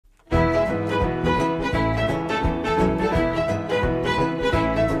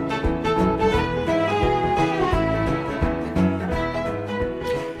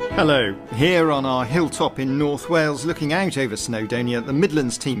Hello. Here on our hilltop in North Wales, looking out over Snowdonia, the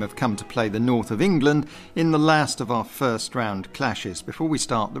Midlands team have come to play the north of England in the last of our first round clashes before we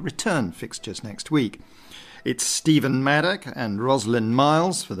start the return fixtures next week. It's Stephen Maddock and Rosalind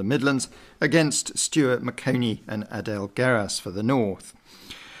Miles for the Midlands against Stuart McConey and Adele Garras for the north.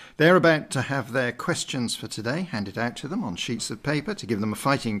 They're about to have their questions for today handed out to them on sheets of paper to give them a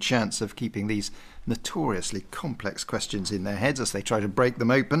fighting chance of keeping these notoriously complex questions in their heads as they try to break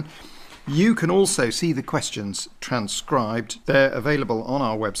them open. You can also see the questions transcribed. They're available on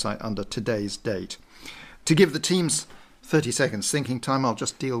our website under today's date. To give the teams 30 seconds thinking time, I'll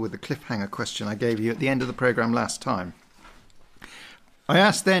just deal with the cliffhanger question I gave you at the end of the programme last time. I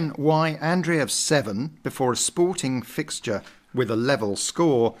asked then why Andrea of 7, before a sporting fixture with a level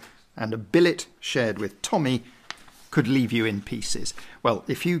score and a billet shared with Tommy, could leave you in pieces. Well,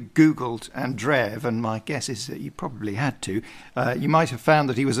 if you Googled Andreev, and my guess is that you probably had to, you might have found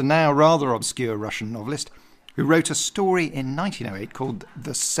that he was a now rather obscure Russian novelist who wrote a story in 1908 called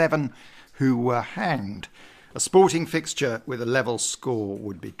The Seven Who Were Hanged. A sporting fixture with a level score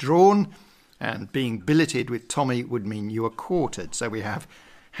would be drawn, and being billeted with Tommy would mean you were quartered. So we have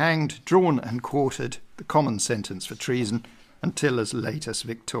hanged, drawn and quartered, the common sentence for treason, until as late as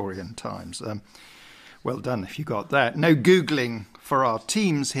Victorian times. Well done if you got that. No Googling for our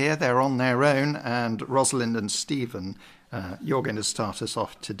teams here. They're on their own. And Rosalind and Stephen, you're going to start us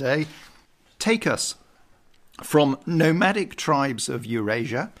off today. Take us from nomadic tribes of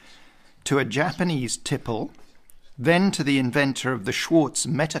Eurasia to a Japanese tipple, then to the inventor of the Schwartz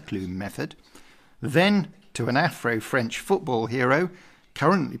Metaclume method, then to an Afro-French football hero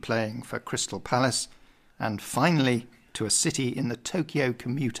currently playing for Crystal Palace, and finally to a city in the Tokyo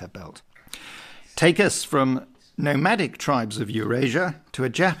commuter belt. Take us from nomadic tribes of Eurasia to a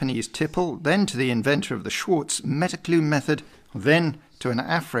Japanese tipple, then to the inventor of the Schwartz Metaclume method, then to an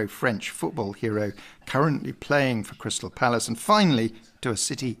Afro-French football hero currently playing for Crystal Palace, and finally to a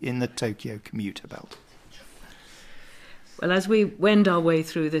city in the Tokyo commuter belt. Well, as we wend our way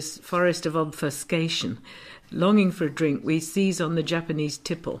through this forest of obfuscation, longing for a drink, we seize on the Japanese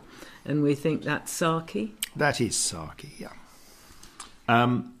tipple, and we think that's sake. That is sake, yeah.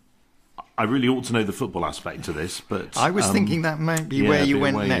 I really ought to know the football aspect to this, but I was thinking that might be where you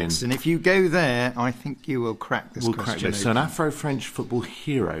went next. And if you go there, I think you will crack this question. So an Afro-French football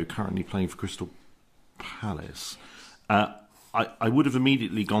hero currently playing for Crystal Palace. I would have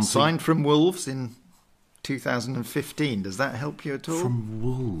immediately gone signed from Wolves in 2015. Does that help you at all? From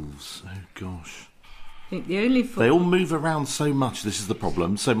Wolves? Oh, gosh. I think the only they all move around so much. This is the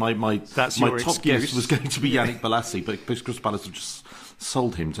problem. So my top guess was going to be Yannick Bolasie, but Crystal Palace have just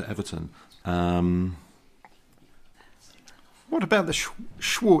sold him to Everton. What about the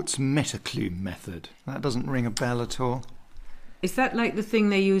Schwartz Metaclume method? That doesn't ring a bell at all. Is that like the thing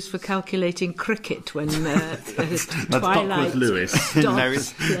they use for calculating cricket when That's Twilight Duckworth-Lewis. No,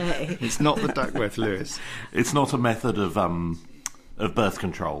 it's not the Duckworth-Lewis. It's not a method of birth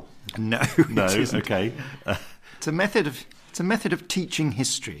control. No, okay. It's a method of teaching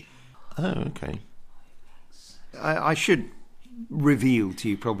history. Oh, okay. I should reveal to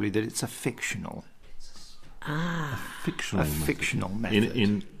you probably that it's a fictional. A fictional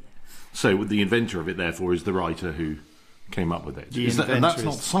method. So the inventor of it, therefore, is the writer who came up with it. And that's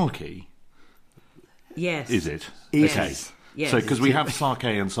not sake? Yes. Is it? Yes. Okay. Yes. So because we have sake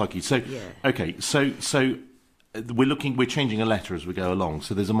and sake. So yeah. Okay. So we're changing a letter as we go along.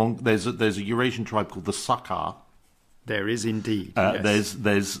 So there's a Eurasian tribe called the Sakar. There is indeed.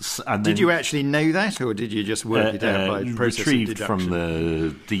 Yes. And did you actually know that, or did you just work it out by process of deduction? From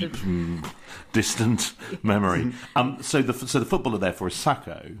the deep, distant memory. So the footballer therefore is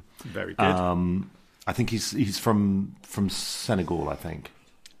Sakho. Very good. I think he's from Senegal. I think.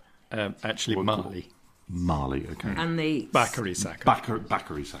 Actually, Mali. Mali, okay. And the Bakary Sakho.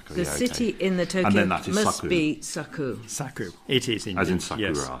 Bakary Sakho. The city in the Tokyo must Saku. be Saku. Saku. It is indeed. As in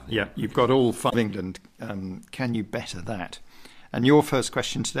Sakura. Yes. Yeah, you've got all 5 of England. Can you better that? And your first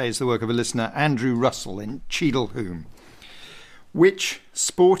question today is the work of a listener, Andrew Russell in Cheadleham. Which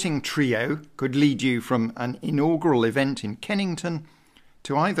sporting trio could lead you from an inaugural event in Kennington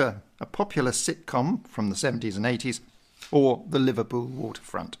to either a popular sitcom from the 70s and 80s or the Liverpool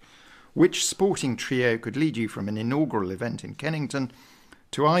waterfront? Which sporting trio could lead you from an inaugural event in Kennington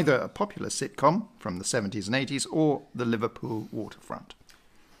to either a popular sitcom from the 70s and 80s or the Liverpool waterfront?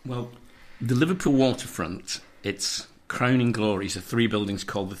 Well, the Liverpool waterfront, its crowning glories are 3 buildings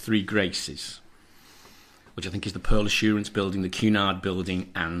called the Three Graces, which I think is the Pearl Assurance building, the Cunard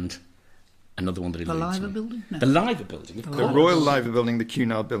building, and another one that the Liver building? No. The Liver building, of course. The Royal Liver building, the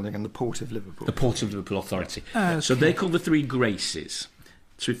Cunard building, and the Port of Liverpool. The Port of Liverpool Authority. Okay. So they're called the Three Graces.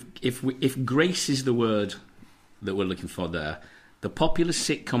 So if grace is the word that we're looking for there, the popular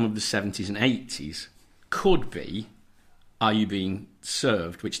sitcom of the 70s and 80s could be Are You Being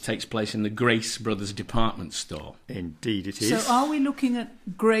Served, which takes place in the Grace Brothers department store. Indeed it is. So are we looking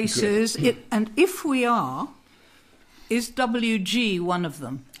at Grace's? And if we are, is WG one of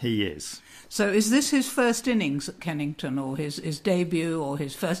them? He is. So is this his first innings at Kennington, or his debut, or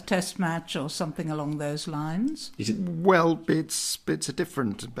his first test match, or something along those lines? Is it? Well, it's a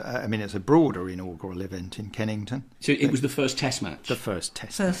different... it's a broader inaugural event in Kennington. So it was the first test match? The first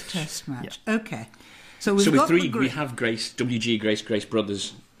test match. Yeah. OK. So we've with got three, we have Grace, WG, Grace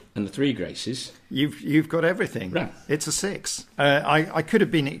Brothers, and the three Graces. You've got everything. Right. It's a 6. I could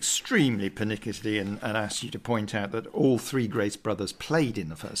have been extremely pernickety and asked you to point out that all three Grace brothers played in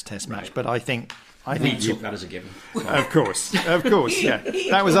the first Test match, but I think we took that as a given. Of course, yeah,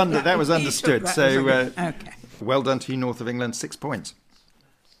 that was understood. So, okay. Well done to you, North of England. 6 points.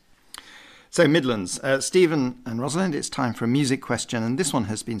 So Midlands, Stephen and Rosalind, it's time for a music question, and this one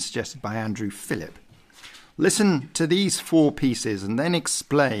has been suggested by Andrew Phillip. Listen to these 4 pieces and then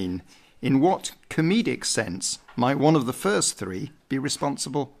explain in what comedic sense might one of the first 3 be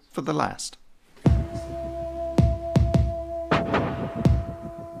responsible for the last. They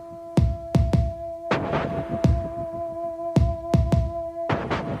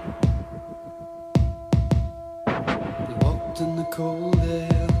walked in the cold air.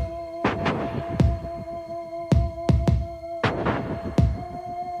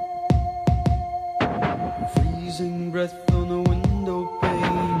 Freezing breath on a window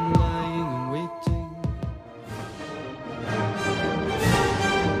pane, lying and waiting.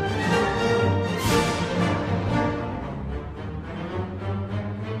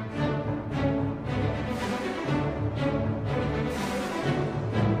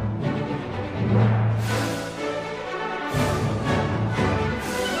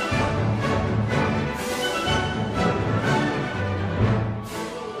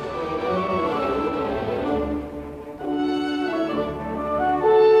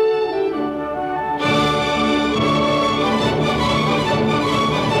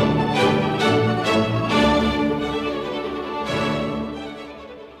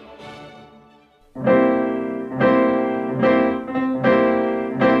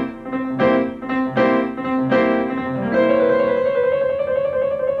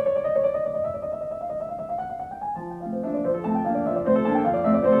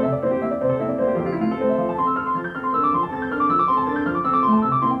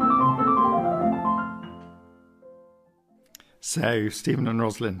 So, Stephen and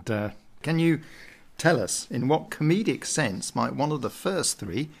Rosalind, can you tell us in what comedic sense might one of the first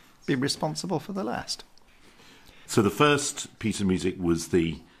 3 be responsible for the last? So the first piece of music was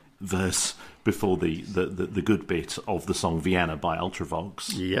the verse before the good bit of the song Vienna by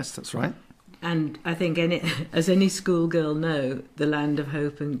Ultravox. Yes, that's right. And I think, as any schoolgirl know, the Land of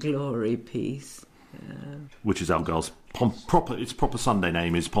Hope and Glory piece. Which is Elgar's proper Sunday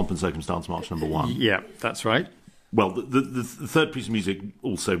name is Pomp and Circumstance March number 1. Yeah, that's right. Well, the third piece of music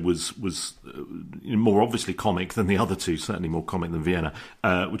also was more obviously comic than the other 2, certainly more comic than Vienna,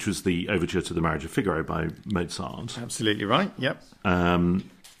 which was the Overture to the Marriage of Figaro by Mozart. Absolutely right, yep. And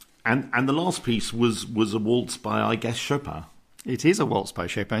the last piece was a waltz by, I guess, Chopin. It is a waltz by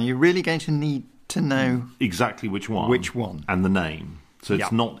Chopin. You're really going to need to know... exactly which one. Which one. And the name. So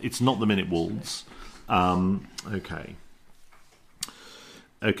it's not the Minute Waltz. Okay.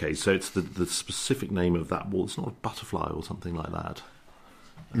 Okay, so it's the specific name of that waltz. It's not a butterfly or something like that.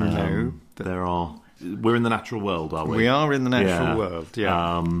 No. There are... We're in the natural world, are we? We are in the natural world,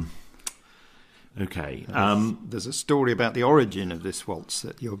 yeah. Okay. There's a story about the origin of this waltz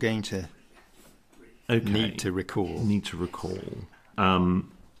that you're going to need to recall.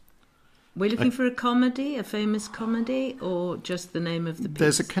 We're looking for a comedy, a famous comedy, or just the name of the piece?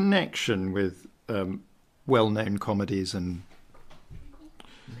 There's a connection with well-known comedies and...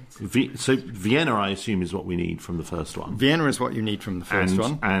 So Vienna, I assume, is what we need from the first one. Vienna is what you need from the first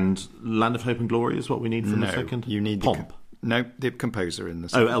one. And Land of Hope and Glory is what we need from the second? You need Pomp. The composer in the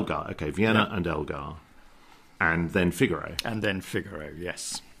second. Oh, Elgar. Okay, Vienna and Elgar. And then Figaro. And then Figaro,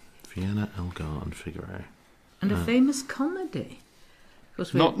 yes. Vienna, Elgar and Figaro. And a famous comedy.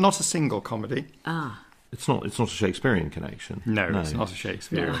 Not a single comedy. Ah. It's not a Shakespearean connection. No, it's not a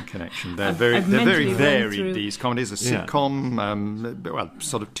Shakespearean connection. They're very varied, these comedies. A sitcom,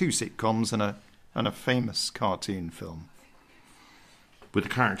 sort of 2 sitcoms and a famous cartoon film. With a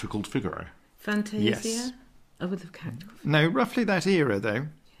character called Figaro. Fantasia? Yes. Oh, with a character. No, roughly that era, though.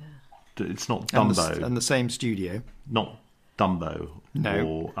 Yeah. It's not Dumbo. And the same studio. Not Dumbo.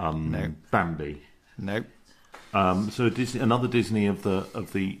 No. Or no. Bambi. No. So another Disney of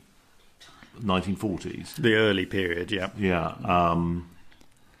the 1940s. The early period, yeah. Yeah.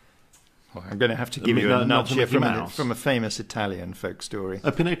 Well, I'm going to have to give you a nudge here from a famous Italian folk story.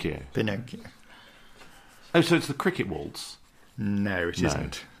 Pinocchio. Pinocchio. Oh, so it's the cricket waltz. No, it No.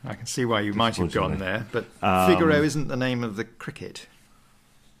 isn't. I can see why you might have gone Disappointingly. there, but Figaro isn't the name of the cricket.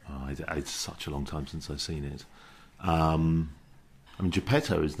 Oh, it's such a long time since I've seen it. I mean,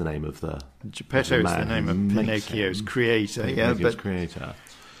 Geppetto is the name of the... Geppetto is the name of Pinocchio's creator, Pinocchio's but creator.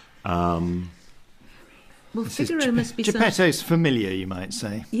 Well, Figaro must be Geppetto's familiar, you might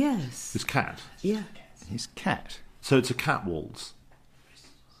say. Yes. His cat. Yeah. His cat. So it's a cat waltz.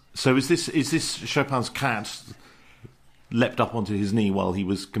 So is this Chopin's cat leapt up onto his knee while he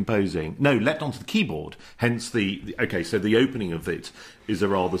was composing? No, leapt onto the keyboard. Hence so the opening of it is a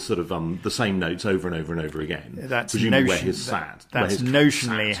rather sort of the same notes over and over and over again. That's presumably where his sat. That's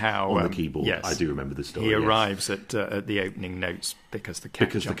notionally how on the keyboard. Yes, I do remember the story. He yes. arrives at the opening notes because the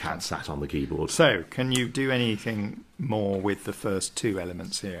cat sat on the keyboard. So, can you do anything more with the first two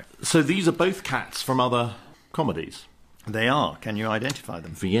elements here? So these are both cats from other comedies. They are. Can you identify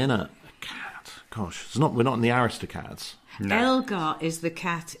them? Vienna, a cat. Gosh, we're not in the Aristocats. No. Elgar is the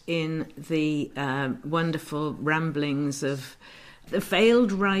cat in the wonderful ramblings of the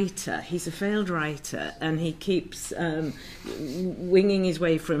failed writer. He's a failed writer, and he keeps winging his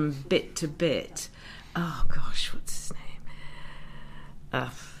way from bit to bit. Oh gosh, what's his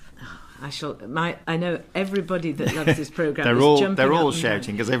name? I know everybody that loves this program. They're all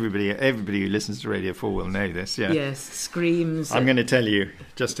shouting because everybody who listens to Radio 4 will know this. Yeah. Yes, screams. I'm going to tell you,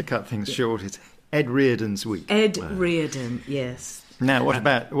 just to cut things short, it's Ed Reardon's week. Ed Reardon, yes. Now, what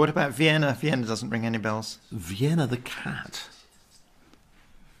about Vienna? Vienna doesn't ring any bells. Vienna the cat,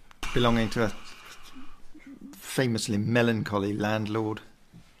 belonging to a famously melancholy landlord.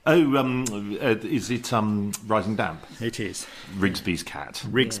 Oh, is it Rising Damp? It is. Rigsby's cat.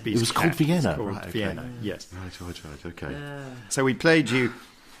 Rigsby's It was cat. called Vienna. It's called Right, okay. Vienna, yes. Right, okay. So we played you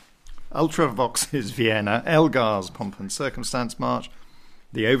Ultravox's Vienna, Elgar's Pomp and Circumstance March,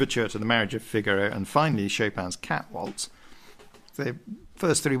 the Overture to the Marriage of Figaro, and finally Chopin's Cat Waltz. The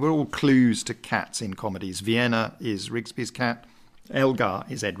first three were all clues to cats in comedies. Vienna is Rigsby's cat, Elgar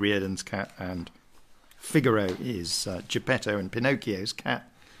is Ed Reardon's cat, and Figaro is Geppetto and Pinocchio's cat.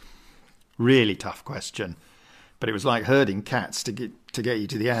 Really tough question, but it was like herding cats to get you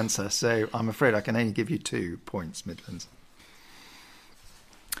to the answer, so I'm afraid I can only give you 2 points, Midlands.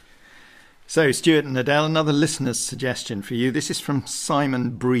 So, Stuart and Adele, another listener's suggestion for you. This is from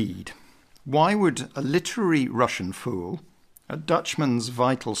Simon Breed. Why would a literary Russian fool, a Dutchman's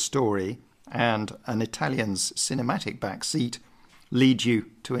vital story, and an Italian's cinematic backseat lead you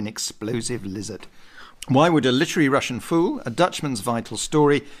to an explosive lizard? Why would a literary Russian fool, a Dutchman's vital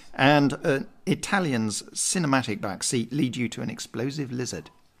story, and an Italian's cinematic backseat lead you to an explosive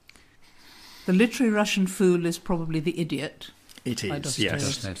lizard? The literary Russian fool is probably the idiot. It by is, yes.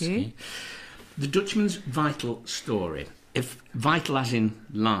 Dostoevsky. The Dutchman's vital story. If vital as in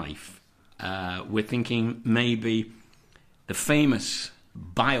life, we're thinking maybe the famous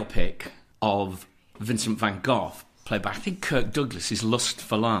biopic of Vincent van Gogh, played by, I think, Kirk Douglas, Lust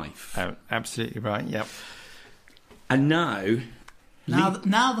for Life. Oh, absolutely right, yep. And now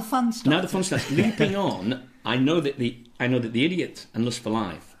the fun starts. Now the fun starts. Leaping on, I know that the Idiot and Lust for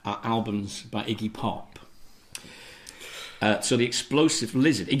Life are albums by Iggy Pop. So the Explosive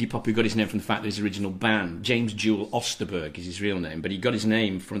Lizard, Iggy Pop, who got his name from the fact that his original band, James Jewel Osterberg is his real name, but he got his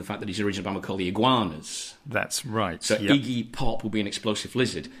name from the fact that his original band were called the Iguanas. That's right. So yep. Iggy Pop will be an Explosive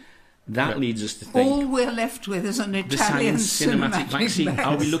Lizard. That leads us to think... All we're left with is an the Italian cinematic backseat.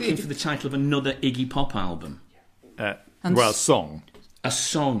 Are we looking for backseat? the title of another Iggy Pop album? Song. A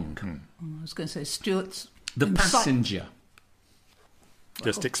song. I was going to say Stuart's... The Passenger.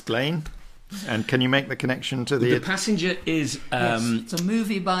 Just explain. And can you make the connection to The Passenger is... Yes, it's a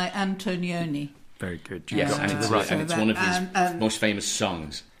movie by Antonioni. Very good. You Yes, got and to it's, the right. and it's one of his most famous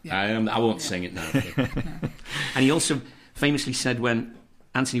songs. Yeah. I won't sing it now. And he also famously said when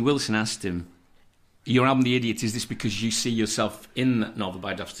Anthony Wilson asked him, your album The Idiot, is this because you see yourself in that novel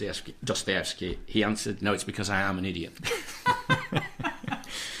by Dostoevsky? He answered, no, it's because I am an idiot.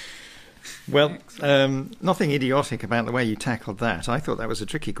 Well, nothing idiotic about the way you tackled that. I thought that was a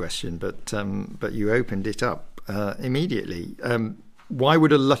tricky question, but you opened it up immediately. Why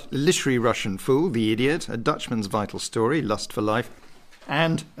would a literary Russian fool, the idiot, a Dutchman's vital story, Lust for Life,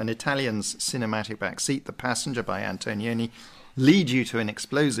 and an Italian's cinematic backseat, The Passenger by Antonioni, lead you to an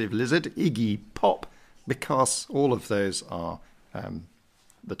explosive lizard, Iggy Pop? Because all of those are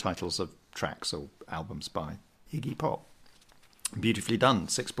the titles of tracks or albums by Iggy Pop. Beautifully done.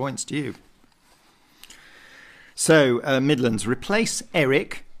 6 points to you. So, Midlands, replace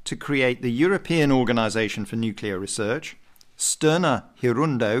Eric to create the European Organisation for Nuclear Research, Sterna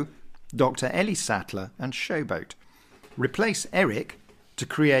Hirundo, Dr. Ellie Sattler and Showboat. Replace Eric to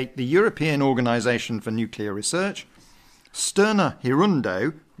create the European Organisation for Nuclear Research, Sterna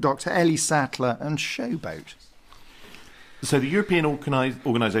Hirundo, Dr. Ellie Sattler and Showboat. So the European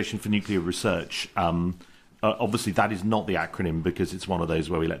Organisation for Nuclear Research, obviously that is not the acronym because it's one of those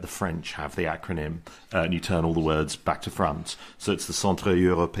where we let the French have the acronym and you turn all the words back to front. So it's the Centre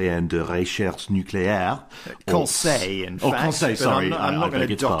Européen de Recherche Nucléaire. Conseil, in fact. Conseil, sorry. I'm not going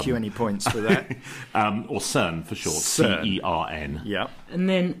to dock you any points for that. Or CERN for short, CERN. CERN. Yeah. And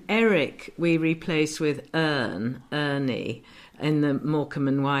then Eric we replace with Ernie, in the Morecambe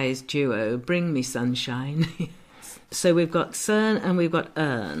and Wise duo, Bring Me Sunshine. So we've got CERN and we've got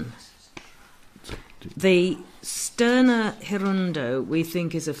Ern. The Sterna Hirundo we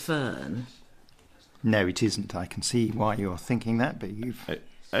think is a fern. No, it isn't. I can see why you're thinking that, but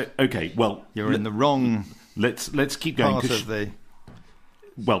Okay, well... you're in the wrong Let's keep going. part of the...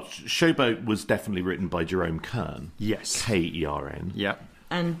 Well, Showboat was definitely written by Jerome Kern. Yes. Kern. Yeah.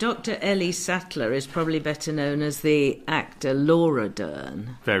 And Dr. Ellie Sattler is probably better known as the actor Laura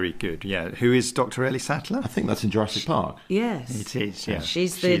Dern. Very good, yeah. Who is Dr. Ellie Sattler? I think that's in Jurassic Park. Yes. It is, yeah.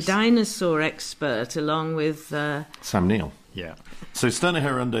 She's the dinosaur expert along with... Sam Neill. Yeah. So Sterna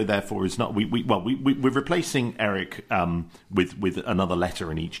Hirundo, therefore, is not... We're replacing Eric with another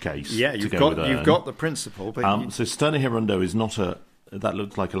letter in each case. Yeah, you've got the principle, but... So Sterna Hirundo is not a... That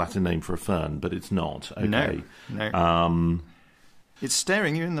looks like a Latin name for a fern, but it's not. Okay. No. It's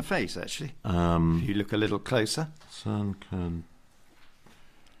staring you in the face, actually. If you look a little closer. Stern.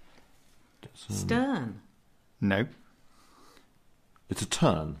 No. It's a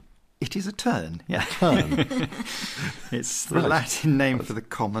turn. It is a tern, yeah. Turn. It's the Latin name for the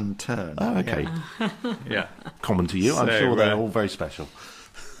common tern. Oh, okay. Yeah. Common to you. I'm So, sure they're all very special.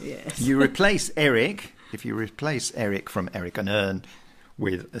 Yes. You replace Eric. If you replace Eric from Eric and Ern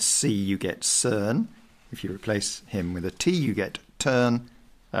with a C, you get CERN. If you replace him with a T, you get turn.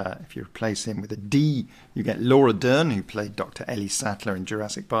 If you replace him with a D, you get Laura Dern, who played Dr. Ellie Sattler in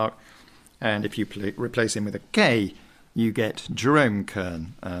Jurassic Park. And if you replace him with a K, you get Jerome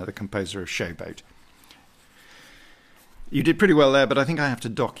Kern, the composer of Showboat. You did pretty well there, but I think I have to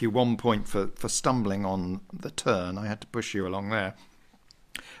dock you 1 point for stumbling on the turn. I had to push you along there.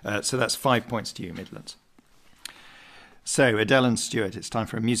 So that's 5 points to you, Midlands. So, Adele and Stuart, it's time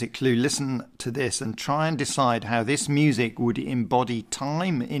for a music clue. Listen to this and try and decide how this music would embody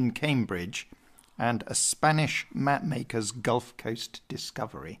time in Cambridge and a Spanish mapmaker's Gulf Coast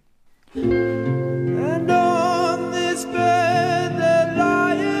discovery. And on this bed there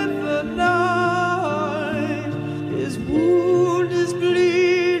lieth a knight, his wound is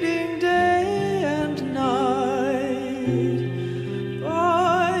bleeding day and night.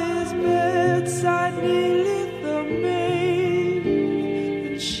 By his bedside kneeleth the maid,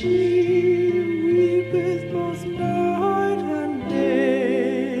 and she weepeth both night and day.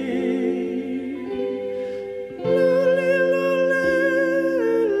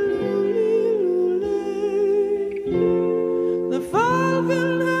 Lully, the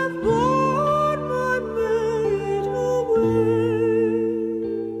falcon hath borne my maid away.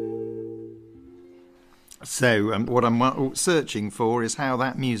 So, what I'm searching for is how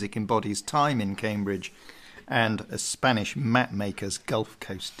that music embodies time in Cambridge and a Spanish mapmaker's Gulf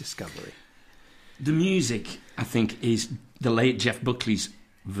Coast discovery. The music, I think, is the late Jeff Buckley's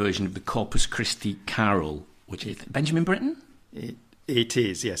version of the Corpus Christi Carol, which is Benjamin Britten? It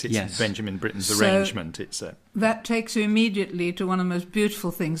is, yes. It's Yes. Benjamin Britten's So- arrangement. It's That takes you immediately to one of the most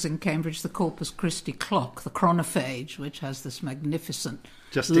beautiful things in Cambridge, the Corpus Christi clock, the chronophage, which has this magnificent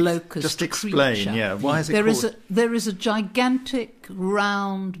locust just explain, creature. yeah. Why is it There called... there is a gigantic,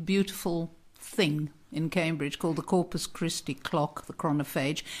 round, beautiful thing in Cambridge called the Corpus Christi clock, the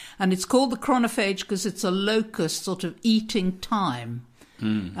chronophage, and it's called the chronophage because it's a locust sort of eating time,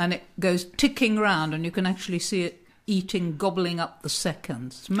 and it goes ticking round, and you can actually see it eating, gobbling up the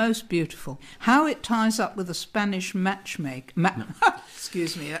seconds. It's most beautiful. How it ties up with a Spanish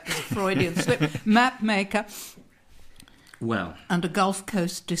excuse me, that was a Freudian slip, mapmaker, Well, and a Gulf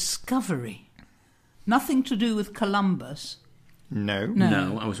Coast discovery. Nothing to do with Columbus. No.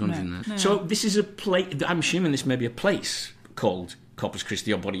 no, I was wondering that. no. So this is a place, I'm assuming this may be a place called Corpus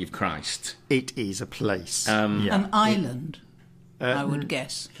Christi or Body of Christ. It is a place. Yeah. An island, I would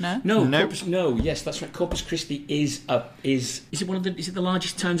guess. No? No, No. Yes, that's right. Corpus Christi is it one of the the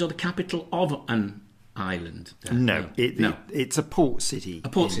largest towns or the capital of an island? No, no. it's a port city. A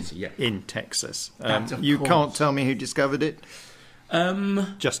port city, yeah. In Texas. That, of You course. can't tell me who discovered it?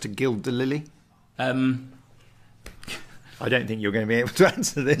 Um, Just to gild the lily? I don't think you're going to be able to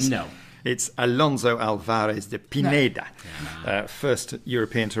answer this. No. It's Alonso Alvarez de Pineda, first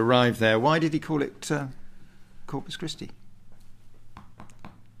European to arrive there. Why did he call it Corpus Christi?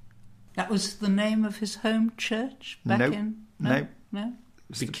 That was the name of his home church back Nope. in... No.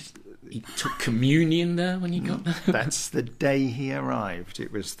 Because he took communion there when he got there. That's the day he arrived.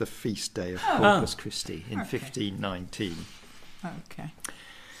 It was the feast day of Corpus Christi in 1519. Okay.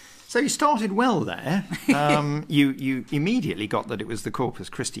 So you started well there. You immediately got that it was the Corpus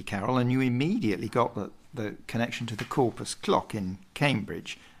Christi carol, and you immediately got the connection to the Corpus clock in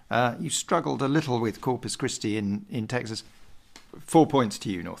Cambridge. You struggled a little with Corpus Christi in Texas. 4 points to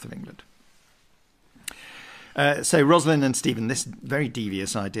you, North of England. So Rosalind and Stephen, this very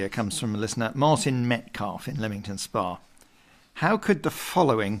devious idea comes from a listener, Martin Metcalf in Leamington Spa. How could the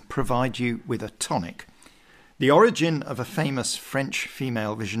following provide you with a tonic? The origin of a famous French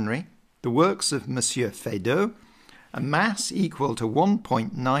female visionary, the works of Monsieur Feydeau, a mass equal to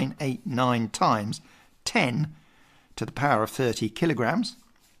 1.989 times 10 to the power of 30 kilograms,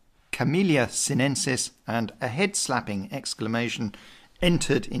 Camellia sinensis, and a head-slapping exclamation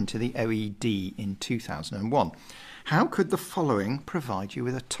entered into the OED in 2001. How could the following provide you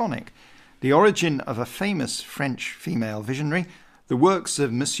with a tonic? The origin of a famous French female visionary, the works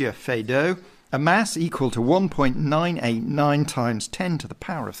of Monsieur Feydeau, a mass equal to 1.989 times 10 to the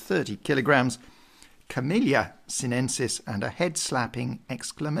power of 30 kilograms, Camellia sinensis, and a head-slapping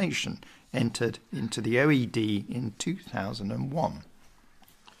exclamation entered into the OED in 2001.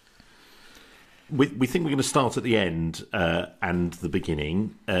 We think we're going to start at the end and the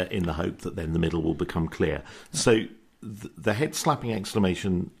beginning in the hope that then the middle will become clear. So the head-slapping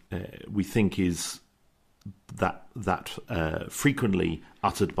exclamation we think is that frequently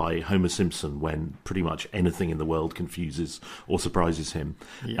uttered by Homer Simpson when pretty much anything in the world confuses or surprises him,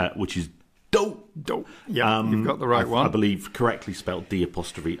 which is "do." Yeah, you've got the right one. I believe correctly spelled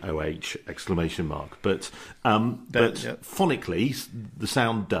D'(OH) exclamation mark. But phonically, the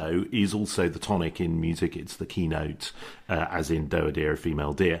sound do is also the tonic in music. It's the keynote, as in do a deer, a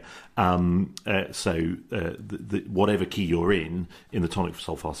female deer. So whatever key you're in the tonic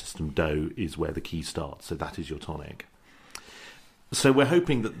solfa system, do is where the key starts. So that is your tonic. So we're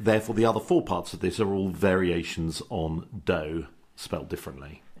hoping that therefore the other four parts of this are all variations on do spelled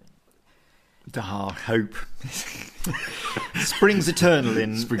differently. Hope. Springs eternal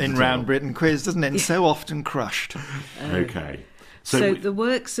in Round Britain quiz, doesn't it? And so often crushed. Okay. So the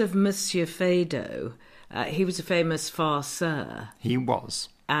works of Monsieur Feydeau, he was a famous farceur. He was.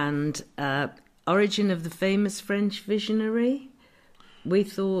 And origin of the famous French visionary, we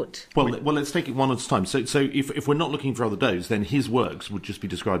thought... Well, let's take it one at a time. So if we're not looking for other does, then his works would just be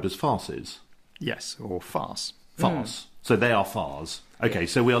described as farces. Yes, or farce. Farce. So they are fars. Okay,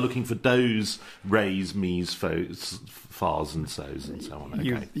 so we are looking for does, rays, me's, fars, and so's, and so on.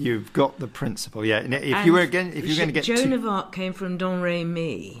 Okay. You've got the principle, yeah. If you're going to get Joan of Arc came from don, re,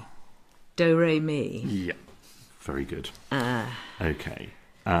 mi. Do, re, mi. Yeah. Very good. Okay.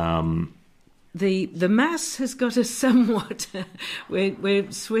 The mass has got a somewhat...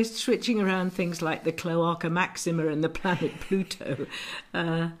 we're switching around things like the Cloaca Maxima and the planet Pluto.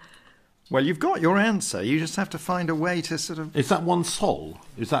 Well, you've got your answer. You just have to find a way to sort of... Is that one sol?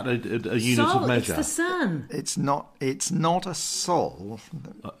 Is that a unit Sol, of measure? it's the sun. It's not a sol.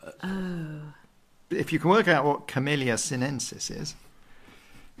 If you can work out what Camellia sinensis is,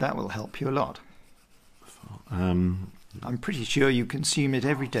 that will help you a lot. I'm pretty sure you consume it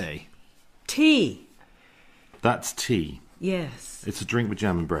every day. Tea. That's tea. Yes. It's a drink with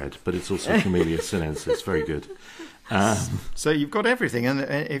jam and bread, but it's also Camellia sinensis. Very good. So you've got everything, and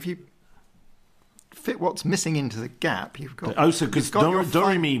if you fit what's missing into the gap, you've got... Oh, so because do,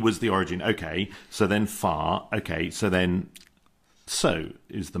 re, mi was the origin. Okay, so then fa. Okay, so then so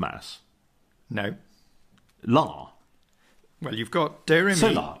is the mass. No. La. Well, you've got do, re, mi.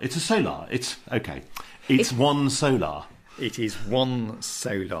 Solar. It's a solar. It's okay. It's one solar. It is one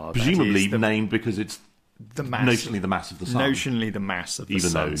solar. Presumably named because it's the mass, notionally the mass of the sun. Notionally the mass of the Even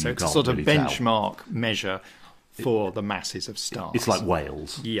sun. though So you it's a can't sort of really tell. benchmark measure for the masses of stars. It's like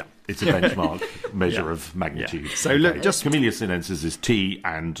whales. Yeah. It's a benchmark measure of magnitude. Yeah. So look, just Camellia sinensis is T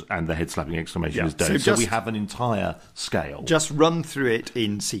and the head slapping exclamation is do. So we have an entire scale. Just run through it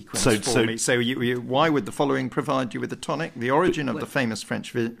in sequence for me. So why would the following provide you with a tonic? The origin of the famous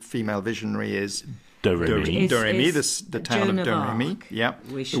French female visionary is do, re, mi. Do, re, mi, the town of Do, re, mi. Yeah.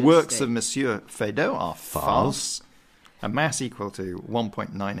 The works of Monsieur Feydeau are farce. A mass equal to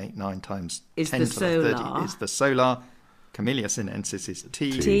 1.989 times 10 to the 30 is the solar. Camellia sinensis is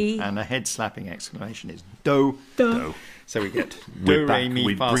T. And a head-slapping exclamation is do. Do. So we get do, re,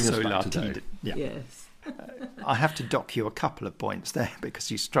 mi, fa, sol, la, ti. Yeah. Yes. I have to dock you a couple of points there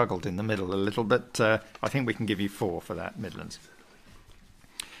because you struggled in the middle a little, but I think we can give you 4 for that, Midlands.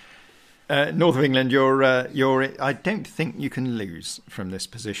 North of England, you're. I don't think you can lose from this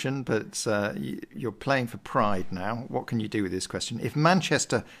position, but you're playing for pride now. What can you do with this question? If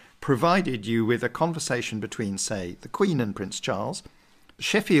Manchester provided you with a conversation between, say, the Queen and Prince Charles,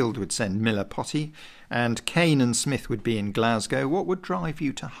 Sheffield would send Miller Potty, and Kane and Smith would be in Glasgow, what would drive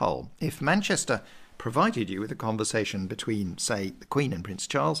you to Hull? If Manchester provided you with a conversation between, say, the Queen and Prince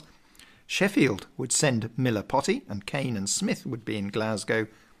Charles, Sheffield would send Miller Potty, and Kane and Smith would be in Glasgow,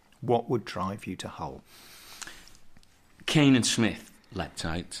 what would drive you to Hull? Kane and Smith leapt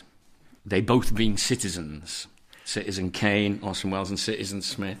out. They both being citizens. Citizen Kane, Orson Welles, and Citizen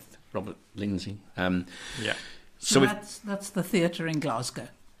Smith, Robert Lindsay. Yeah. So that's the theatre in Glasgow.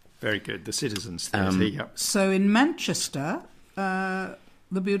 Very good. The Citizens Theatre. Yep. So in Manchester, the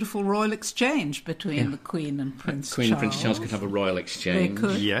beautiful Royal Exchange between the Queen and Prince Charles. Queen and Prince Charles could have a Royal Exchange. They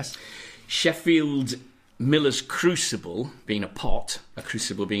could. Yes. Sheffield, Miller's Crucible being a pot, a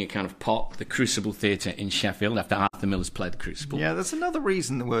crucible being a kind of pot, the Crucible Theatre in Sheffield, after Arthur Miller's played the Crucible. Yeah, there's another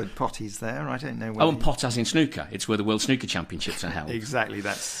reason the word potty's there. I don't know where. Oh, and pot as in snooker. It's where the World Snooker Championships are held. Exactly,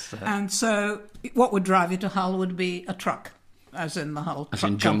 that's... And so what would drive you to Hull would be a truck, as in the Hull As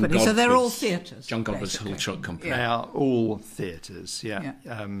Truck in John Company. So they're all Godfrey's- theatres. John Godfrey's basically. Hull Truck Company. They are all theatres, yeah.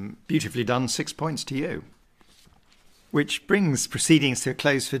 Beautifully done, 6 points to you. Which brings proceedings to a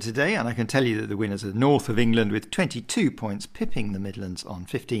close for today, and I can tell you that the winners are North of England with 22 points, pipping the Midlands on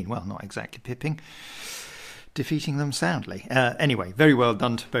 15. Well, not exactly pipping, defeating them soundly. Anyway, very well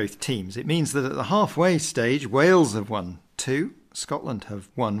done to both teams. It means that at the halfway stage, Wales have won 2, Scotland have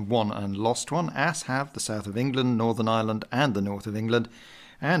won 1 and lost 1, as have the south of England, Northern Ireland and the north of England,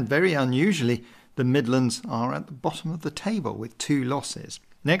 and very unusually, the Midlands are at the bottom of the table with 2 losses.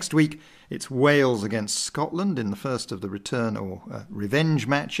 Next week, it's Wales against Scotland in the first of the return or revenge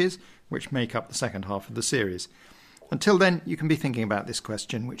matches, which make up the second half of the series. Until then, you can be thinking about this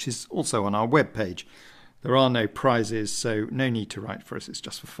question, which is also on our webpage. There are no prizes, so no need to write for us, it's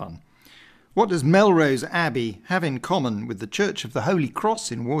just for fun. What does Melrose Abbey have in common with the Church of the Holy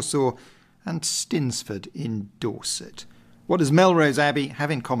Cross in Warsaw and Stinsford in Dorset? What does Melrose Abbey have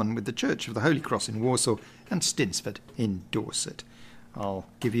in common with the Church of the Holy Cross in Warsaw and Stinsford in Dorset? I'll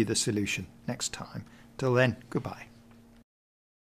give you the solution next time. Till then, goodbye.